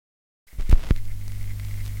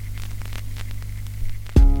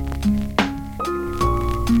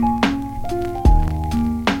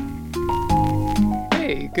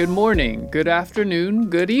good morning, good afternoon,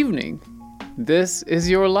 good evening. This is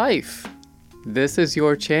your life. This is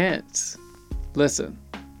your chance. Listen,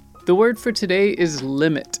 the word for today is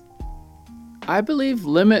limit. I believe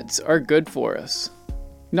limits are good for us.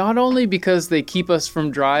 Not only because they keep us from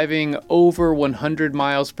driving over 100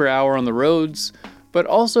 miles per hour on the roads, but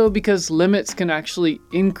also because limits can actually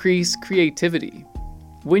increase creativity.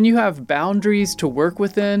 When you have boundaries to work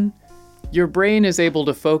within, your brain is able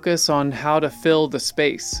to focus on how to fill the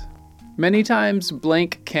space. Many times,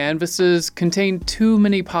 blank canvases contain too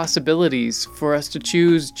many possibilities for us to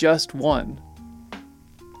choose just one.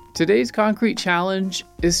 Today's concrete challenge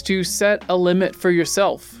is to set a limit for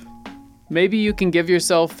yourself. Maybe you can give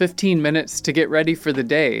yourself 15 minutes to get ready for the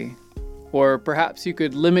day, or perhaps you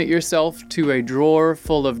could limit yourself to a drawer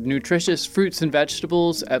full of nutritious fruits and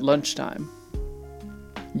vegetables at lunchtime.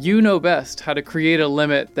 You know best how to create a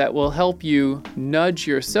limit that will help you nudge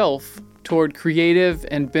yourself toward creative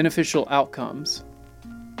and beneficial outcomes.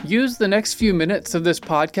 Use the next few minutes of this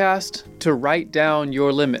podcast to write down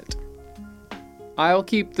your limit. I'll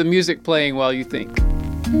keep the music playing while you think.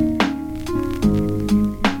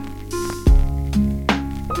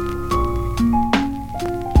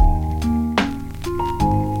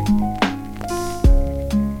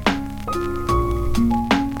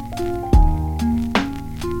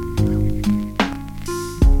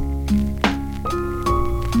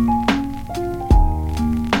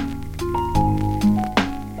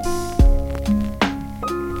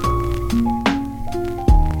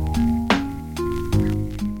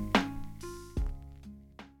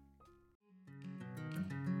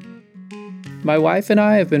 My wife and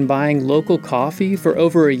I have been buying local coffee for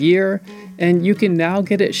over a year, and you can now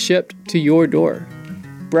get it shipped to your door.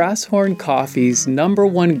 Brass Horn Coffee's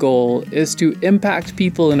 #1 goal is to impact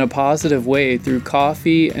people in a positive way through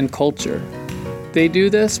coffee and culture. They do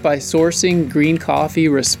this by sourcing green coffee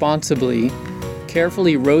responsibly,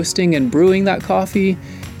 carefully roasting and brewing that coffee,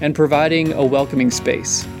 and providing a welcoming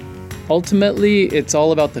space. Ultimately, it's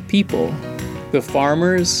all about the people, the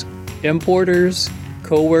farmers, importers,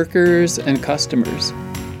 co-workers, and customers.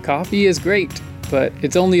 Coffee is great, but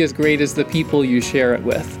it's only as great as the people you share it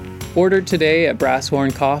with. Order today at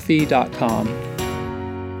BrassHornCoffee.com.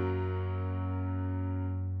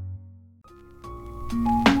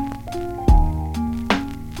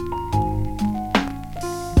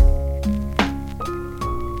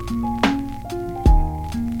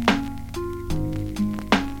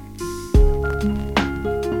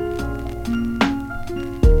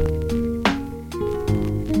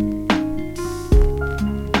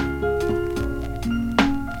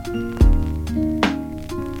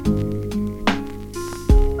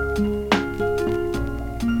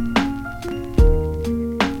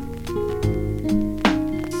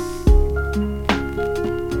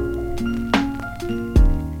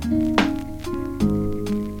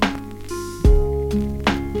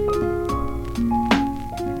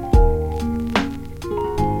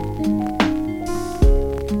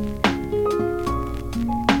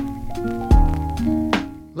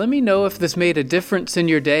 Let me know if this made a difference in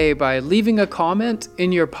your day by leaving a comment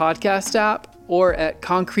in your podcast app or at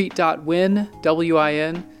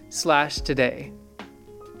concrete.win/today.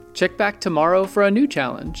 Check back tomorrow for a new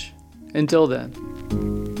challenge. Until then.